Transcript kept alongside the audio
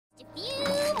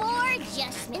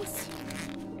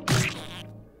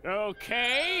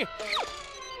Okay.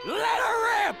 Let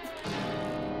her rip!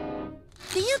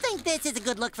 Do you think this is a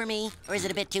good look for me, or is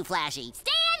it a bit too flashy?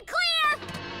 Stand clear!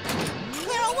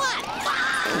 Clear of what?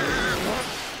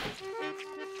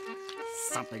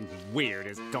 Something weird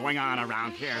is going on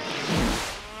around here.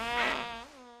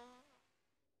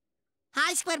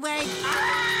 Hi, Squidward.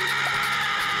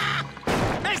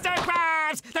 Mr.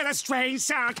 Krabs! There's a strange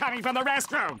sound coming from the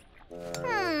restroom.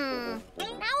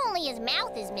 Now only his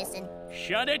mouth is missing.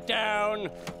 Shut it down.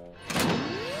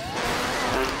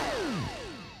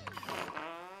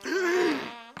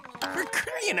 For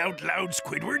crying out loud,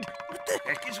 Squidward! What the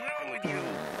heck is wrong with you?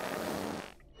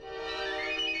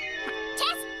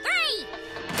 Test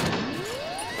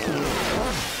 3!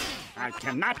 I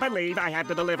cannot believe I had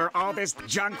to deliver all this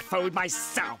junk food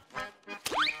myself.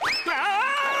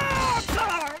 Ah!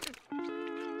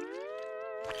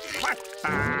 What the?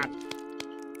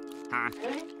 Huh?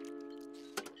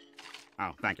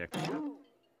 Oh, thank you.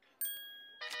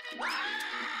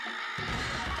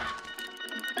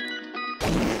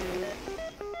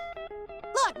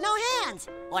 Look, no hands.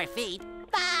 Or feet.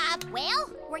 Bob!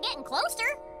 Well, we're getting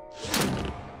closer.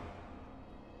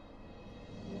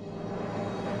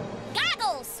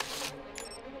 Goggles!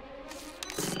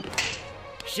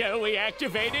 Shall we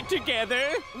activate it together?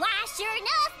 Why, sure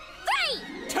enough.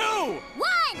 3, 2,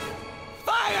 1!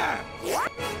 fire!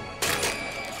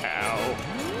 Ow.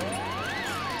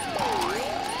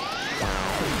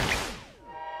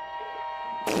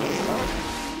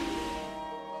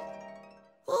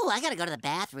 Ooh, I gotta go to the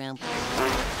bathroom.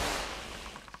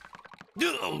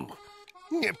 Oh,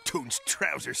 Neptune's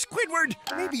trousers, Squidward!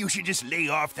 Maybe you should just lay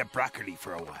off the broccoli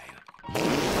for a while.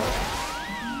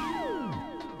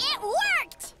 It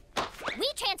worked! We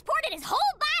transported his whole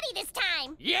body this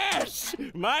time! Yes!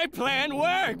 My plan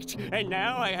worked! And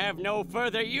now I have no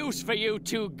further use for you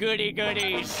two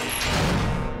goody-goodies.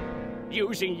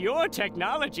 Using your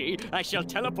technology, I shall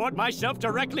teleport myself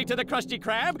directly to the Krusty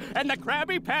Krab, and the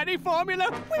Krabby Patty formula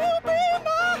will be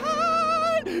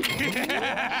mine!